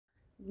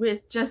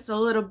with just a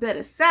little bit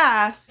of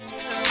sass.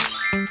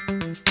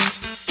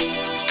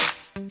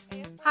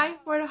 Hi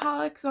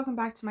Wordaholics, welcome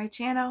back to my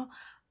channel.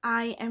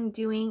 I am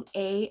doing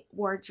a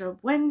Wardrobe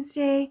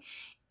Wednesday,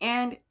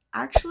 and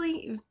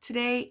actually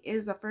today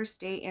is the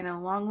first day in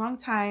a long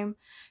time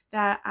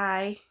that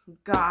I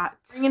got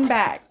bringing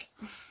back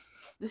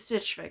the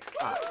Stitchfix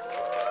box,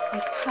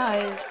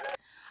 because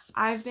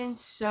I've been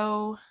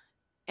so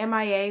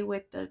MIA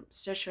with the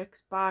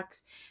Stitchfix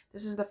box.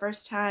 This is the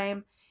first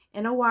time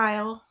in a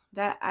while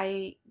that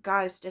I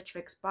got a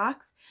Stitchfix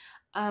box.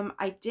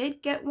 I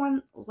did get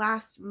one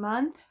last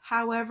month.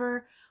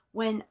 However,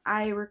 when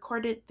I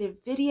recorded the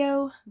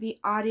video, the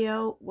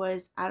audio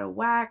was out of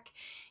whack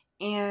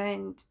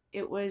and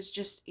it was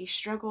just a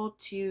struggle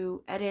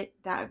to edit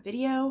that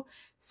video.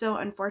 So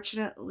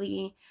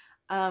unfortunately,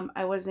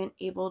 I wasn't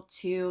able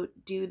to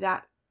do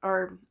that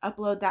or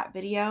upload that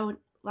video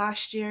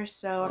last year,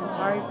 so I'm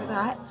sorry for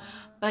that.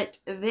 But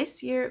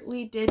this year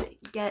we did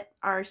get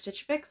our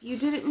Stitch Fix. You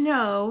didn't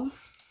know,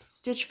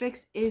 Stitch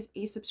Fix is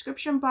a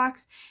subscription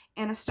box,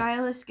 and a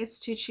stylist gets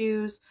to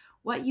choose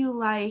what you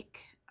like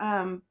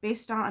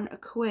based on a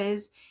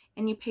quiz,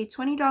 and you pay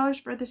 $20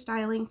 for the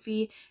styling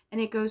fee, and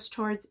it goes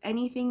towards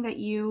anything that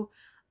you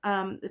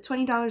the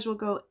 $20 will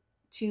go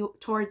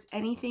towards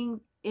anything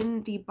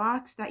in the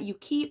box that you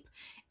keep.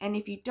 And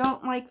if you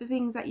don't like the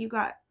things that you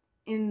got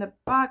in the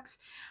box,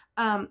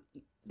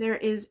 there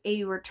is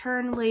a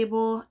return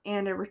label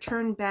and a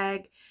return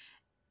bag,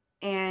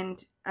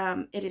 and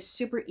it is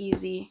super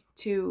easy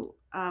to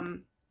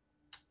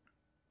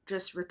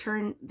just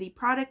return the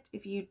product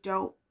if you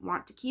don't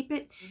want to keep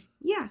it.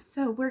 Yeah,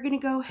 so we're gonna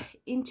go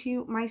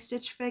into my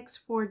Stitch Fix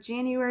for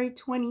January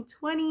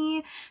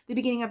 2020, the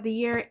beginning of the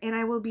year, and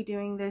I will be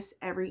doing this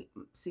every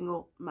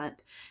single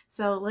month.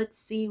 So let's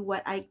see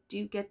what I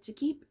do get to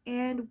keep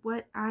and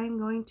what I'm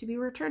going to be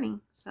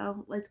returning.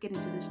 So let's get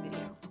into this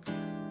video.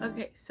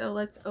 Okay, so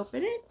let's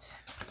open it.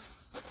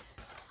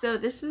 So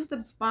this is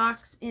the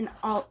box in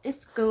all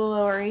its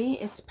glory.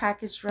 It's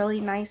packaged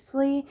really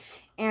nicely,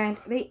 and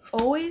they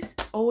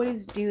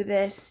always do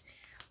this.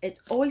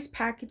 It's always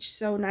packaged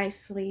so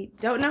nicely.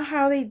 Don't know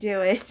how they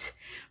do it,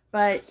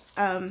 but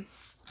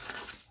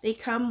they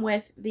come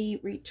with the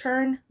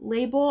return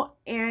label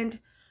and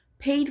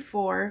paid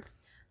for.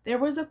 There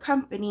was a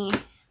company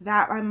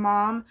that my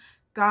mom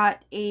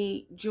got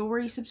a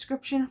jewelry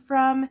subscription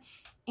from,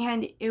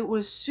 and it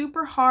was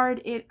super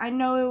hard. I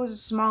know it was a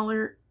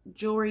smaller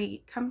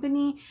jewelry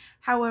company,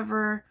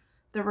 however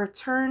the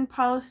return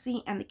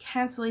policy and the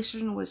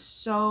cancellation was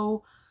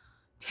so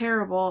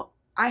terrible.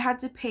 I had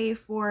to pay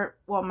for,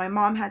 well, my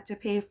mom had to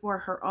pay for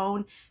her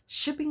own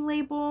shipping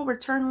label,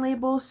 return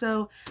label.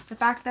 So the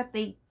fact that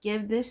they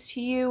give this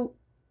to you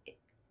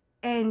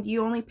and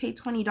you only pay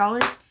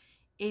 $20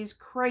 is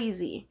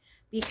crazy,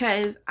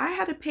 because I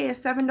had to pay a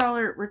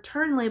 $7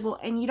 return label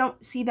and you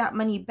don't see that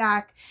money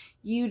back.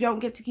 You don't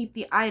get to keep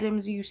the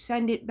items, you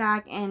send it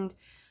back, and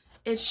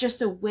it's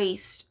just a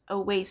waste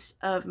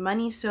of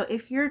money. So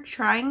if you're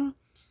trying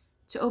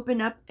to open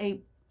up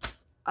a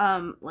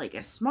like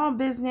a small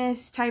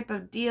business type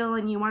of deal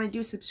and you want to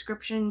do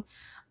subscription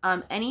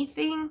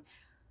anything,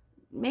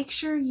 make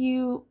sure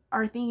you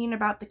are thinking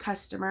about the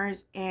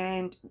customers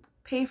and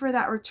pay for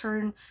that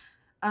return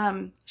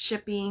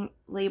shipping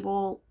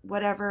label,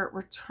 whatever,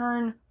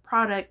 return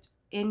product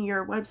in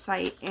your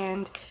website,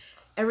 and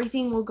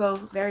everything will go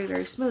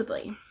very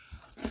smoothly.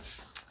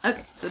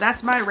 Okay, so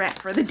that's my rant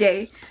for the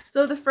day.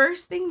 So the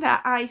first thing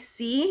that I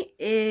see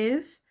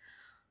is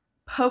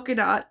polka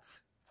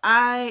dots.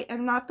 I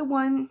am not the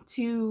one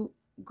to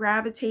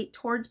gravitate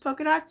towards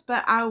polka dots,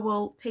 but I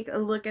will take a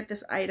look at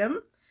this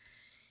item.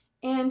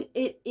 And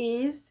it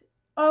is,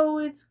 oh,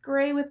 it's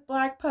gray with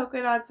black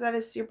polka dots. That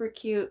is super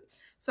cute.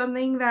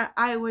 Something that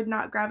I would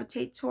not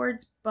gravitate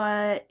towards,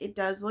 but it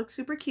does look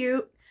super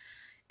cute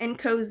and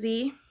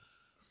cozy.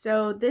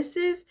 So this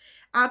is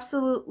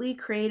Absolutely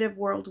Creative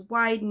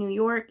Worldwide, New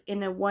York,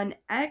 in a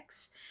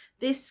 1X.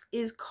 This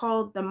is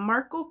called the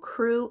Markle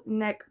Crew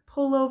Neck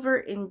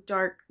Pullover in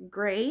dark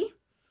gray.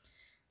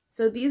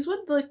 So these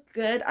would look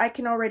good. I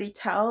can already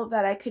tell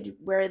that I could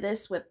wear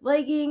this with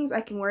leggings. I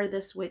can wear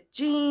this with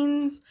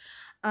jeans.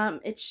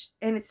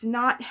 It's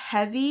not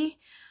heavy,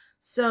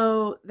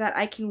 so that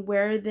I can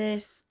wear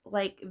this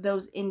like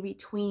those in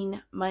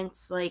between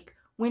months, like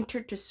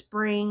winter to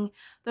spring,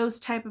 those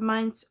type of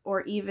months,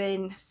 or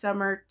even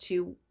summer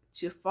to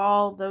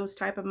fall, those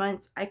type of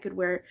months. I could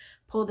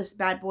pull this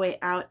bad boy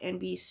out and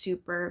be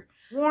super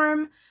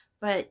warm,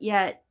 but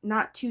yet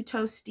not too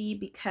toasty,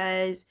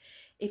 because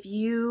if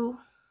you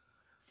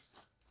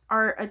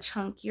are a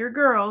chunkier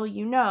girl,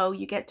 you know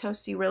you get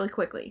toasty really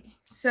quickly.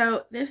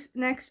 So this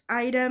next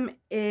item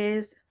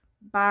is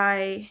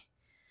by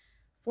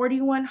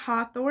 41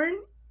 Hawthorne,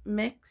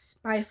 Mix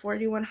by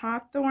 41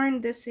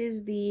 Hawthorne. This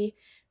is the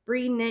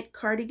Brie knit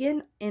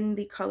cardigan in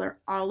the color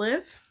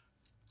olive.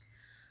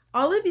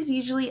 Olive is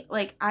usually,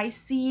 like, I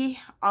see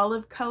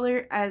olive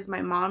color as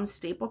my mom's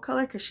staple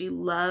color because she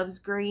loves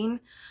green.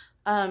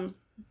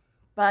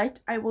 But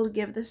I will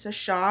give this a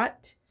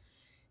shot.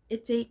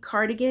 it's a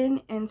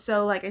cardigan, and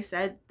so like I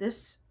said,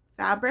 this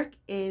fabric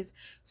is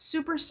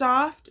super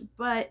soft,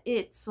 but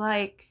it's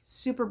like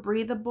super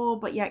breathable,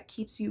 but yet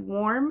keeps you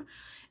warm,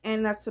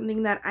 and that's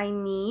something that I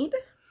need.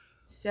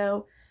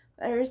 So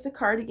there's the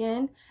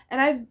cardigan,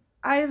 and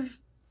I've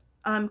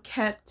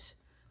kept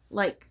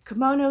like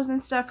kimonos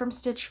and stuff from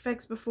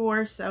Stitchfix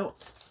before, so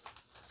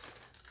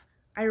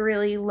I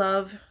really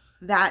love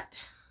that.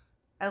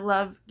 I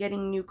love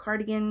getting new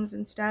cardigans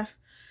and stuff.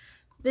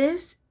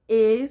 This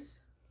says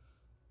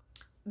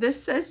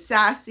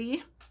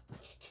sassy.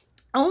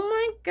 Oh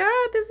my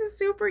god, this is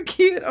super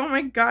cute. Oh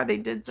my god, they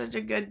did such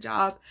a good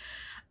job.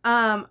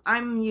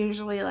 I'm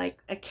usually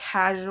like a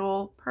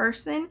casual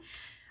person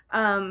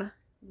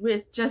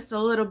with just a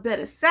little bit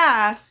of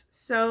sass,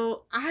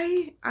 so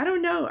I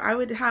don't know, I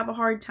would have a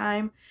hard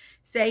time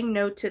saying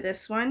no to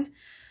this one.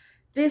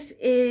 This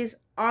is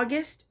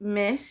August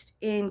Mist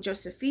in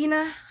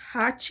Josephina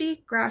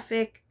Hachi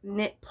graphic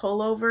knit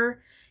pullover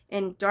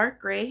in dark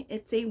gray.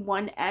 It's a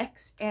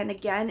 1X, and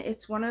again,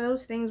 it's one of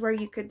those things where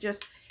you could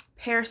just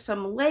pair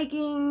some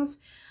leggings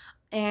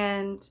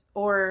and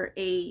or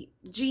a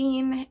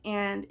jean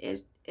and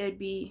it'd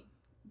be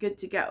good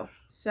to go.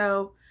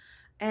 So,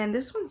 and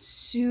this one's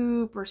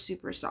super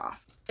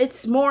soft.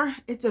 It's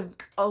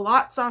a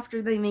lot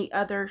softer than the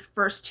other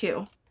first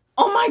two.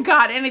 Oh my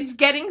god, and it's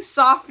getting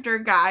softer,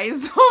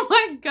 guys. Oh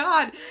my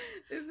god.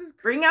 This is,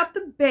 bring out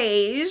the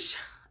beige,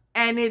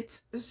 and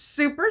it's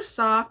super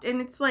soft,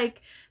 and it's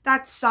like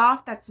that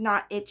soft that's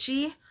not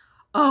itchy.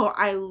 Oh,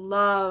 I'm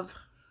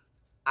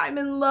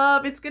in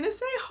love. It's gonna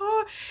say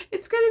hard.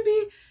 It's gonna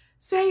be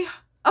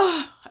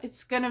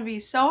it's gonna be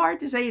so hard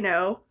to say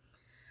no.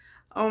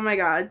 Oh my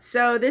god.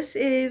 So this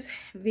is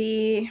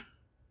the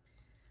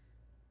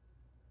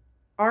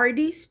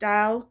Arty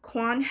style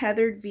Quan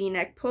Heathered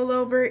V-neck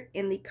pullover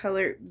in the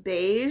color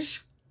beige.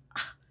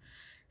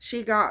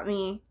 She got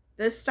me.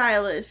 This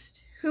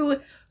stylist.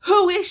 Who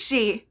is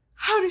she?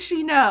 How does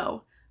she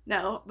know?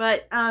 No,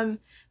 but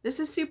this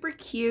is super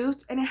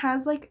cute, and it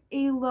has like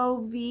a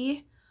low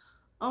V.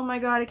 Oh my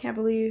god, I can't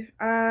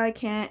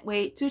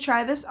wait to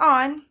try this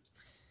on.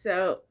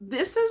 So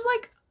this is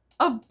like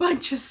a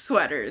bunch of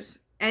sweaters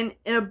and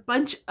in a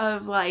bunch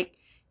of like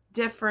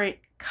different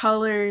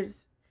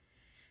colors,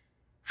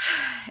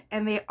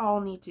 and they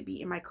all need to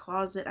be in my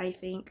closet, I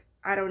think.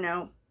 I don't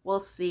know, we'll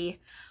see.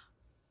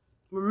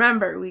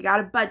 Remember, we got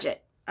a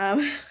budget.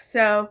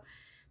 So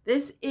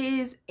this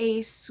is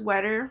a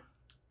sweater,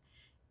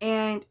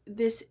 and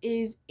this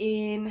is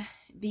in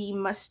the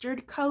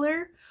mustard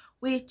color,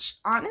 which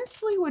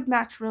honestly would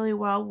match really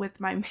well with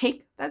my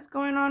makeup that's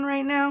going on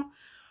right now.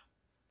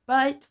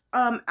 But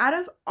out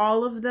of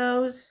all of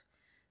those,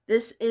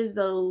 this is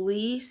the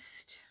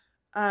least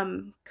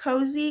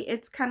cozy.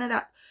 It's kind of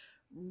that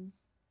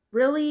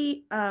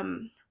really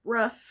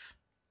rough,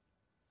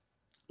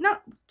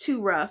 not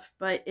too rough,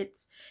 but it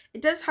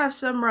does have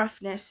some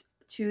roughness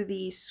to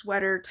the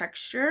sweater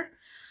texture.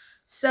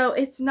 So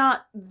it's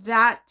not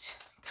that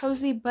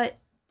cozy, but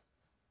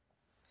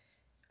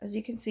as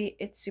you can see,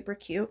 it's super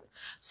cute.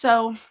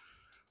 So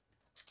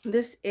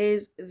this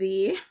is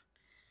the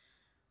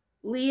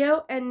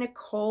Leo and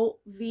Nicole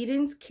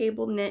Vedens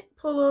cable knit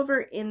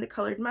pullover in the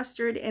colored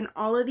mustard, and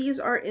all of these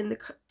are in the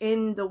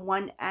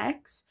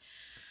 1X.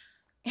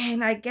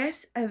 And I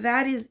guess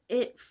that is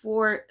it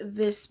for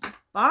this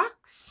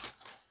box.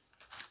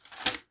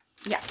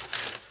 Yeah,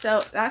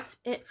 so that's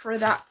it for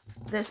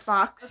this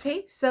box.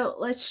 Okay, so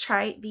let's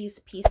try these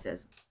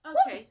pieces.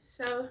 Okay,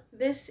 so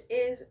this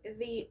is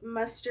the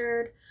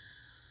mustard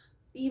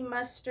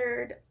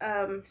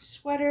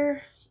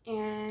sweater,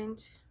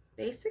 and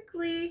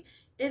basically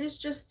it is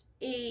just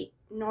a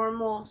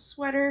normal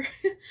sweater.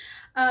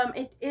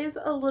 It is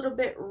a little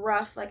bit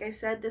rough. Like I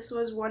said, this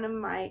was one of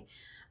my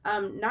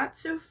not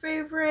so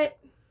favorite.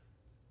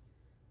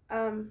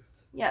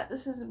 Yeah,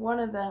 this is one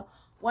of the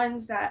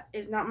ones that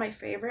is not my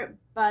favorite,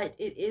 but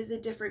it is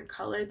a different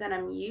color than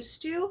I'm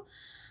used to.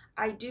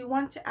 I do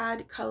want to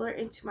add color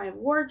into my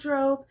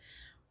wardrobe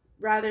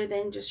rather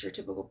than just your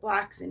typical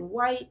blacks and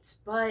whites,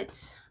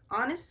 but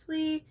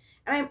honestly,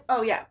 and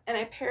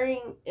I'm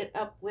pairing it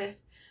up with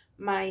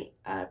my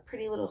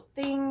Pretty Little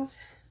Things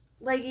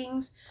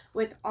leggings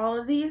with all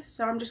of these.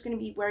 So I'm just going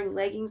to be wearing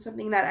leggings,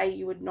 something that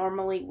you would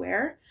normally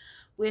wear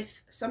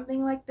with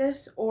something like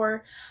this,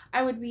 or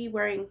I would be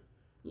wearing,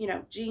 you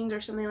know, jeans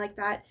or something like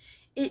that.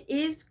 It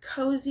is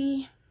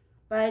cozy,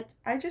 but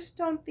I just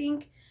don't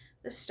think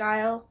the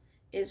style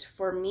is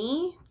for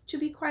me, to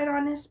be quite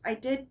honest. I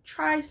did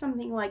try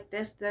something like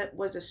this that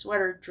was a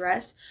sweater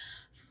dress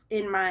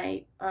in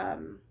my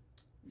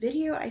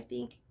video, I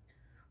think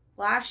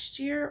last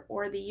year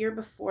or the year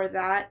before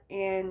that,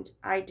 and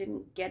I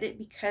didn't get it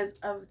because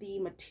of the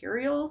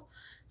material.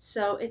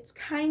 So it's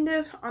kind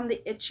of on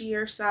the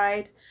itchier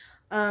side,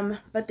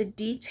 but the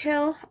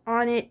detail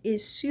on it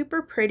is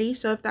super pretty.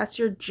 So if that's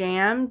your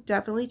jam,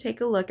 definitely take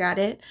a look at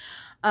it.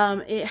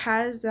 It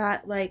has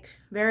that like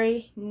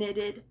very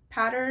knitted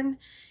pattern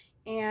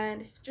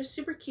and just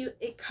super cute.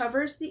 It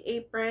covers the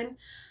apron,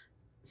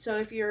 so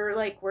if you're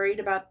like worried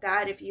about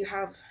that, if you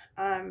have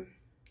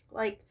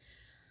like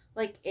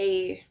like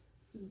a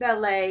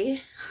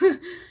belay,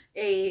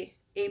 a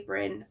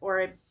apron, or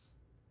a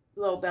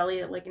low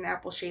belly like an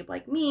apple shape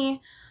like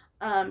me,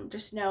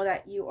 just know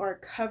that you are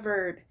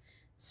covered.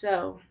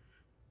 So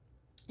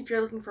if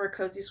you're looking for a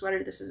cozy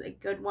sweater, this is a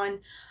good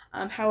one.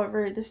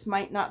 However, this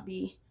might not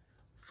be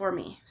for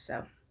me.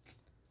 So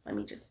let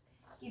me just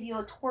give you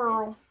a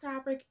twirl. This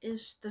fabric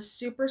is the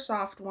super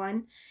soft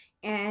one,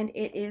 and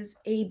it is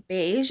a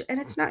beige, and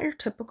it's not your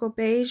typical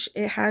beige.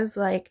 It has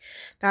like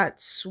that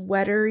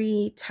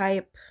sweatery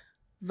type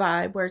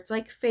vibe where it's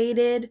like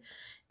faded,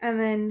 and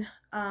then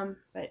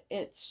but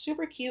it's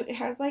super cute. It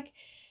has like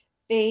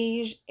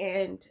beige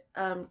and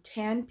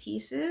tan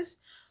pieces,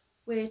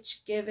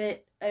 which give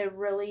it a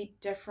really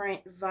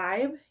different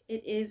vibe.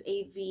 It is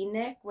a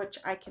V-neck, which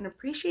I can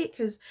appreciate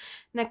because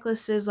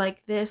necklaces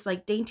like this,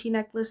 like dainty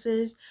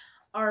necklaces,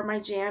 are my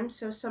jam.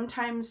 So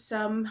sometimes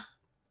some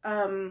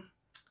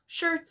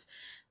shirts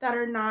that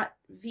are not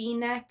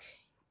V-neck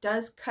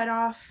does cut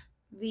off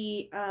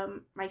the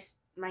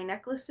my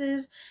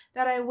necklaces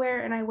that I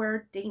wear, and I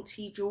wear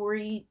dainty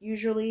jewelry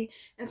usually,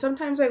 and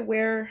sometimes I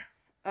wear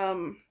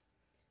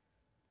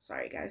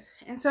sorry guys,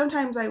 and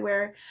sometimes I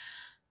wear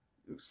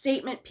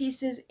statement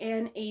pieces,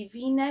 and a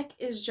V-neck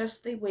is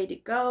just the way to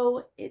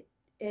go.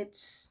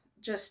 It's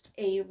just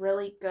a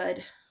really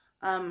good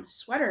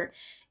sweater.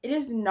 It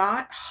is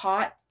not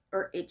hot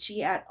or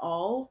itchy at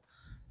all.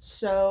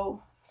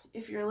 So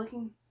if you're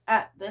looking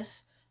at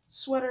this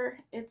sweater,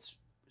 it's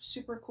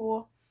super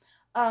cool.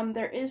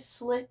 There is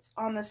slits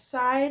on the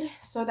side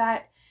so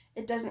that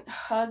it doesn't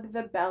hug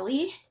the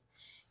belly,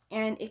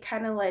 and it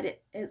kind of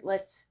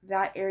lets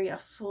that area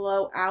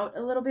flow out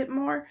a little bit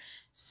more.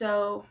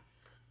 So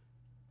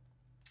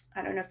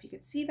I don't know if you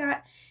could see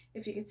that.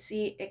 If you could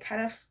see, it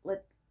kind of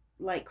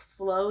like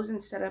flows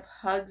instead of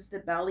hugs the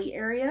belly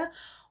area,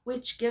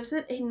 which gives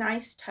it a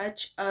nice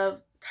touch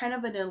of kind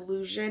of an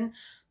illusion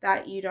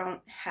that you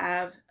don't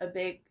have a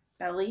big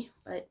belly,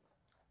 but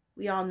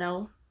we all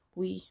know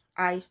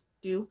I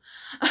do.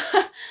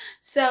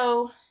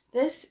 So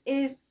this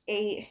is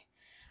I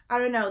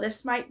don't know,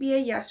 this might be a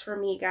yes for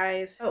me,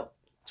 guys. Oh,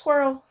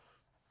 twirl.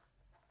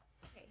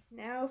 Okay,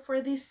 now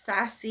for the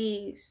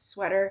sassy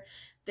sweater.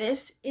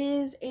 This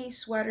is a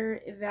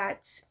sweater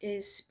that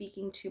is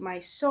speaking to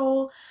my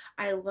soul.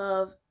 I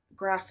love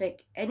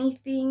graphic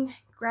anything.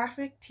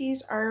 Graphic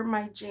tees are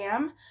my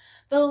jam.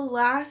 The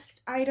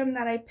last item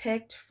that I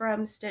picked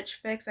from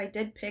Stitchfix, I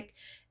did pick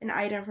an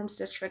item from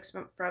Stitchfix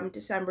from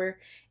December,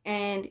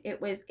 and it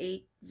was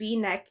a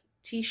V-neck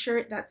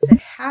t-shirt that said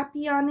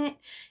happy on it,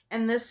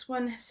 and this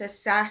one says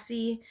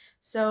sassy.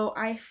 So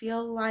I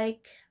feel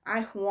like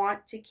I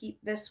want to keep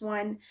this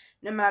one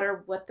no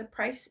matter what the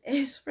price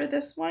is for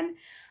this one,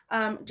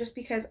 just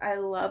because I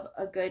love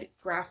a good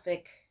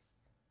graphic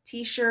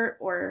t-shirt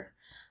or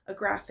a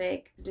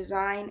graphic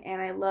design,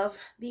 and I love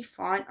the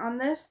font on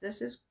this.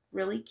 This is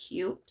really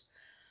cute.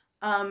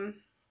 And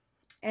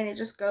it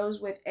just goes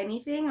with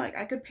anything. Like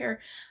I could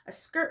pair a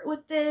skirt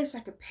with this,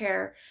 I could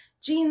pair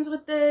jeans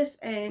with this,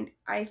 and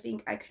I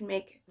think I could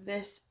make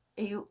this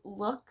a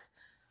look.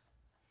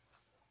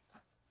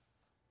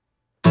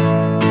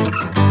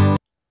 I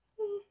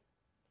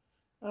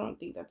don't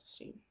think that's a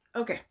stain.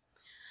 Okay.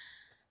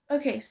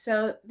 Okay,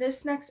 so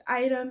this next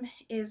item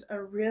is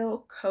a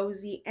real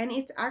cozy, and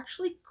it's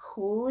actually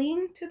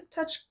cooling to the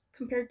touch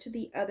compared to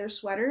the other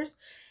sweaters.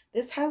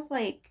 This has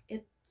like,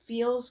 it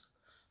feels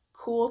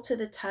cool to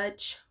the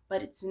touch,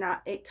 but it's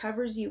not, it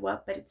covers you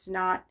up, but it's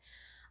not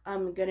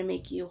gonna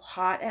make you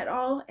hot at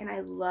all. And I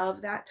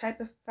love that type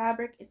of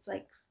fabric. It's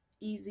like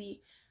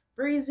easy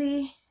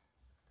breezy.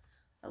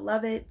 I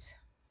love it.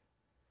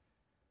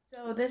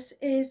 So this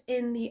is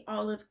in the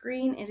olive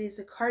green. It is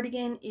a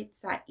cardigan. It's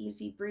that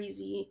easy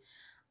breezy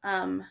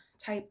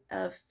type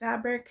of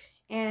fabric,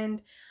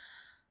 and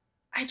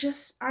I'm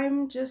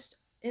just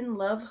in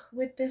love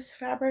with this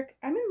fabric.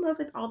 I'm in love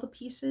with all the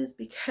pieces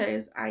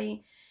because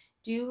I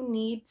do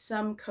need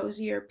some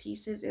cozier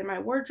pieces in my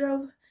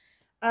wardrobe.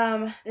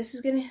 This is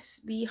gonna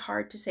be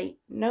hard to say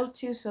no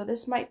to, so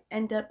this might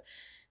end up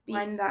being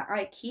one that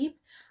I keep.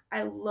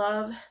 I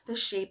love the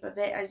shape of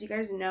it. As you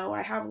guys know,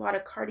 I have a lot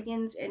of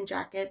cardigans and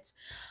jackets,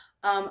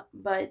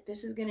 but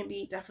this is going to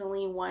be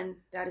definitely one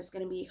that is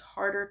going to be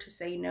harder to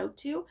say no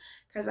to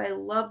because I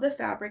love the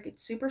fabric.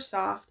 It's super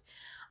soft,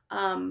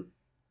 and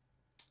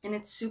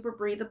it's super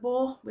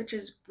breathable, which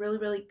is really,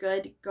 really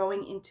good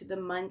going into the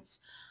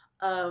months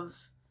of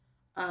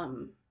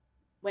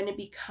when it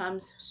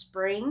becomes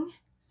spring,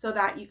 so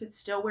that you could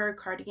still wear a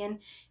cardigan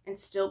and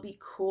still be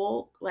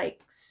cool,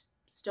 like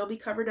still be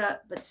covered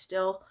up, but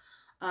still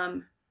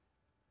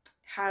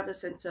have a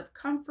sense of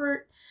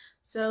comfort.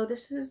 So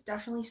this is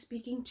definitely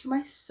speaking to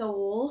my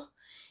soul.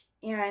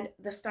 And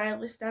the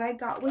stylist that I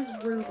got was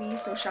Ruby,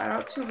 so shout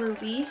out to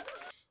Ruby.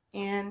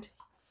 And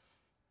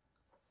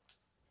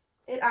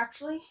it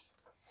actually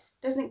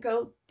doesn't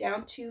go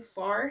down too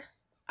far.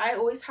 I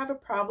always have a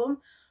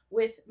problem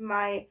with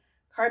my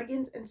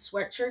cardigans and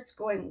sweatshirts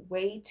going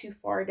way too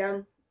far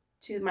down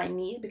to my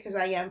knee because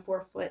I am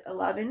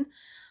 4'11".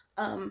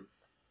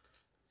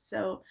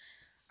 So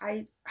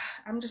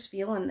I'm just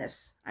feeling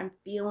this. I'm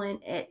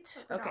feeling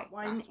it. Okay,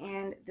 one,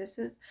 and this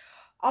is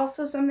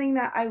also something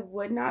that I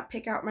would not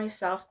pick out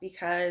myself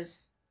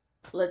because,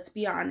 let's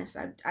be honest,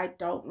 I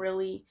don't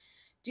really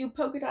do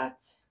polka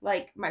dots.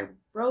 Like my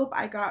robe,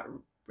 I got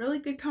really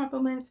good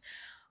compliments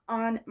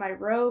on my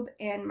robe,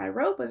 and my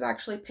robe was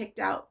actually picked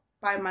out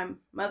by my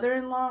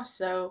mother-in-law,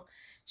 so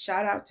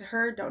shout out to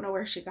her. Don't know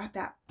where she got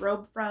that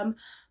robe from,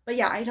 but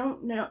yeah, I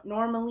don't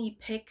normally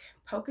pick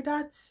polka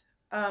dots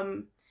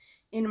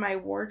in my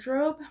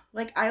wardrobe.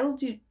 Like I'll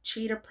do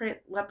cheetah print,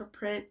 leopard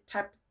print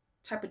type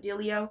of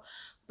dealio,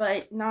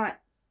 but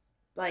not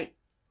like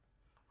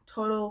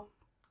total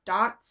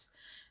dots.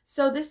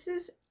 So this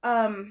is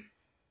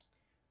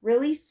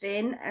really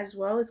thin as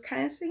well. It's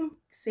kind of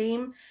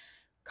same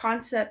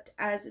concept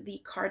as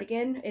the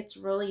cardigan. It's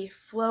really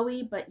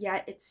flowy, but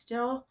yet it's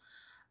still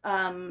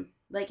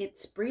like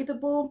it's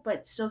breathable,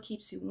 but still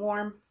keeps you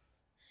warm.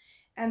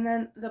 And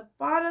then the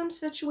bottom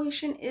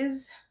situation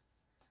is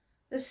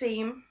the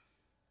same.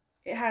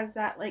 It has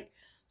that like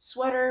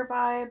sweater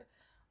vibe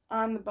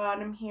on the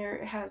bottom here.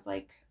 It has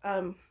like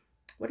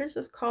what is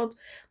this called?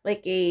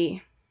 Like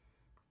a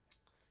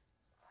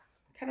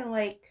kind of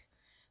like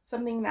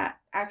something that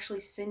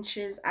actually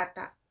cinches at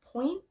that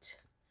point,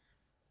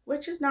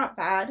 which is not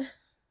bad.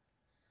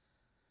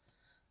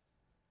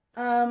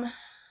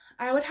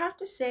 I would have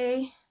to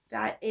say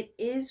that it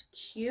is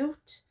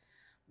cute,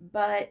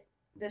 but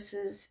this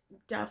is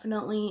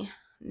definitely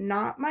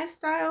not my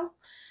style.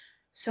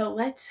 So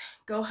let's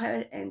go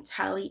ahead and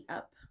tally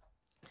up.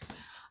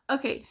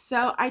 Okay,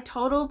 so I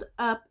totaled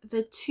up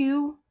the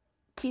two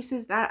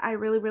pieces that I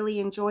really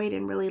enjoyed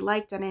and really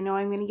liked, and I know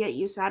I'm going to get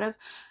use out of: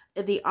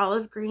 the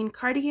olive green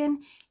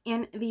cardigan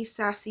and the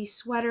sassy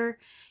sweater,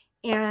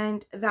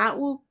 and that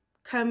will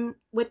come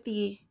with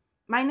the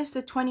minus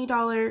the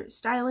 $20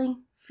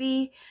 styling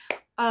fee.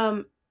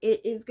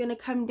 It is going to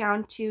come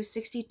down to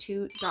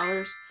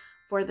 $62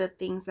 for the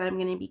things that I'm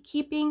going to be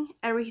keeping.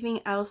 Everything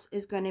else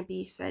is going to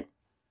be sent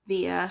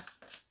via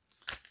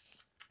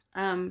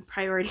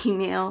priority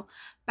mail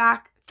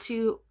back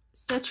to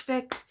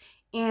Stitchfix.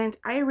 And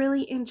I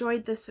really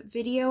enjoyed this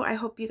video. I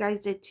hope you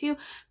guys did too.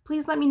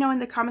 Please let me know in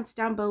the comments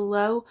down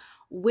below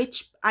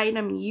which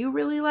item you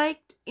really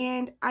liked,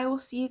 and I will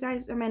see you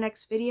guys in my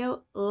next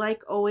video.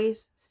 Like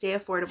always, stay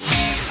affordable.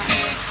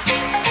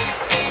 Bye.